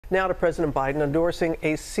Now to President Biden endorsing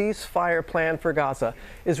a ceasefire plan for Gaza.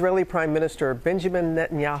 Israeli Prime Minister Benjamin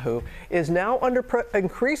Netanyahu is now under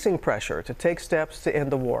increasing pressure to take steps to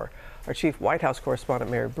end the war. Our chief White House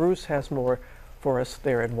correspondent Mary Bruce has more for us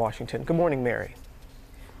there in Washington. Good morning, Mary.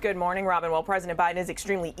 Good morning, Robin. Well, President Biden is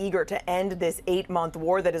extremely eager to end this 8-month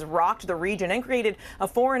war that has rocked the region and created a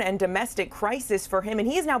foreign and domestic crisis for him. And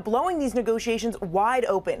he is now blowing these negotiations wide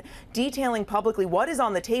open, detailing publicly what is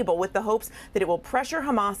on the table with the hopes that it will pressure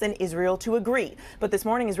Hamas and Israel to agree. But this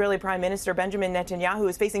morning, Israeli Prime Minister Benjamin Netanyahu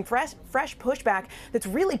is facing fresh pushback that's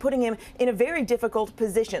really putting him in a very difficult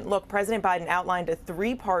position. Look, President Biden outlined a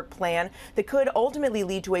 3-part plan that could ultimately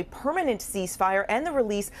lead to a permanent ceasefire and the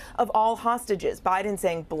release of all hostages. Biden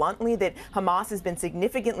saying bluntly that Hamas has been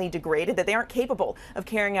significantly degraded, that they aren't capable of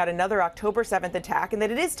carrying out another October 7th attack, and that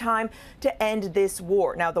it is time to end this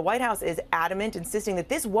war. Now, the White House is adamant, insisting that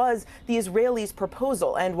this was the Israelis'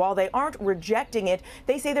 proposal, and while they aren't rejecting it,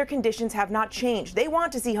 they say their conditions have not changed. They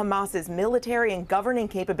want to see Hamas's military and governing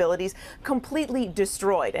capabilities completely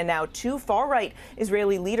destroyed. And now 2 far-right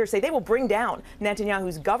Israeli leaders say they will bring down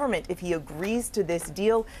Netanyahu's government if he agrees to this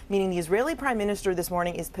deal, meaning the Israeli Prime Minister this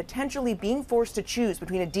morning is potentially being forced to choose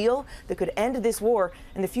between a deal that could end this war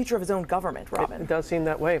and the future of his own government, Robin. It does seem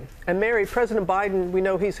that way. And Mary, President Biden, we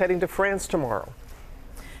know he's heading to France tomorrow.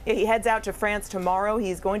 Yeah, he heads out to France tomorrow.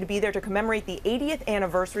 He's going to be there to commemorate the 80th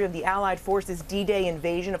anniversary of the Allied forces' D-Day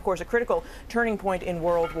invasion, of course, a critical turning point in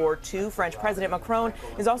World War II. French President Macron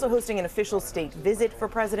is also hosting an official state visit for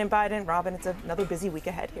President Biden. Robin, it's another busy week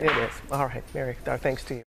ahead here. It is. All right, Mary, our thanks to you.